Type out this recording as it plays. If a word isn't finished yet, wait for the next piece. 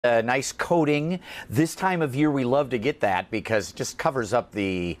A nice coating. This time of year we love to get that because it just covers up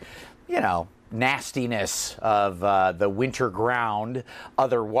the, nastiness of the winter ground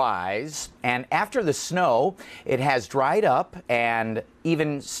otherwise. And after the snow, it has dried up and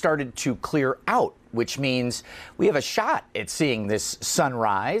even started to clear out, which means we have a shot at seeing this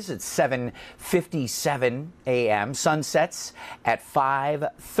sunrise at 7:57 a.m. Sunsets at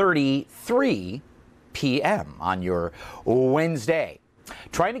 5:33 p.m. on your Wednesday.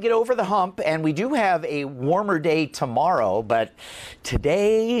 Trying to get over the hump, and we do have a warmer day tomorrow, but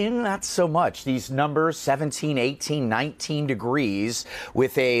today, not so much. These numbers, 17, 18, 19 degrees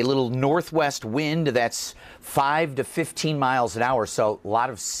with a little northwest wind that's 5 to 15 miles an hour, so a lot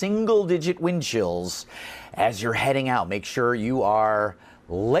of single-digit wind chills as you're heading out. Make sure you are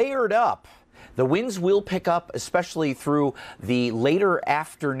layered up. The winds will pick up, especially through the later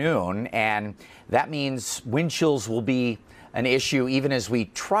afternoon, and that means wind chills will be an issue even as we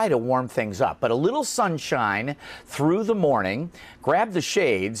try to warm things up. But a little sunshine through the morning. Grab the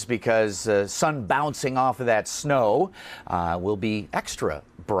shades because the sun bouncing off of that snow will be extra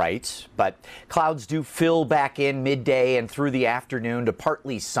bright, but clouds do fill back in midday and through the afternoon to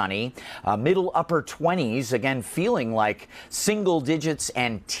partly sunny. Middle upper 20s, again feeling like single digits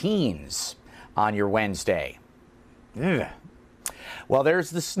and teens on your Wednesday. Ugh. Well, there's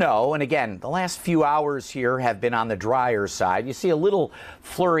the snow, and again, the last few hours here have been on the drier side. You see a little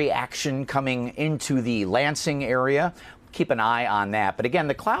flurry action coming into the Lansing area. Keep an eye on that. But again,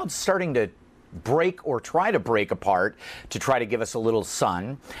 the clouds starting to break or try to break apart to try to give us a little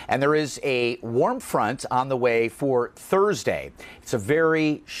sun. And there is a warm front on the way for Thursday. It's a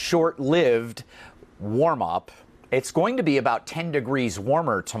very short-lived warm-up. It's going to be about 10 degrees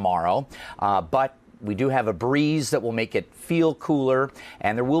warmer tomorrow, but we do have a breeze that will make it feel cooler,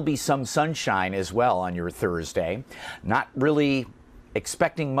 and there will be some sunshine as well on your Thursday. Not really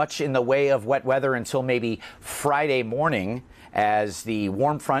expecting much in the way of wet weather until maybe Friday morning, as the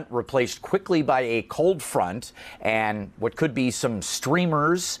warm front replaced quickly by a cold front and what could be some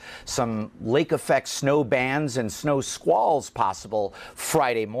streamers, some lake effect snow bands and snow squalls possible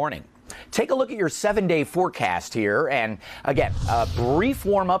Friday morning. Take a look at your 7-day forecast here, and again, a brief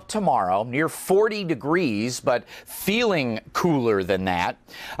warm up tomorrow, near 40 degrees, but feeling cooler than that.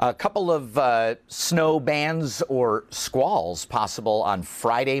 A couple of snow bands or squalls possible on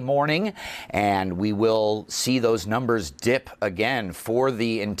Friday morning, and we will see those numbers dip again for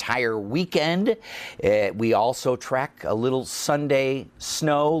the entire weekend. We also track a little Sunday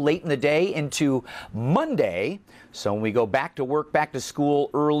snow late in the day into Monday. So when we go back to work, back to school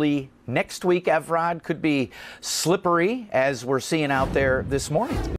early next week, Evrod, could be slippery as we're seeing out there this morning.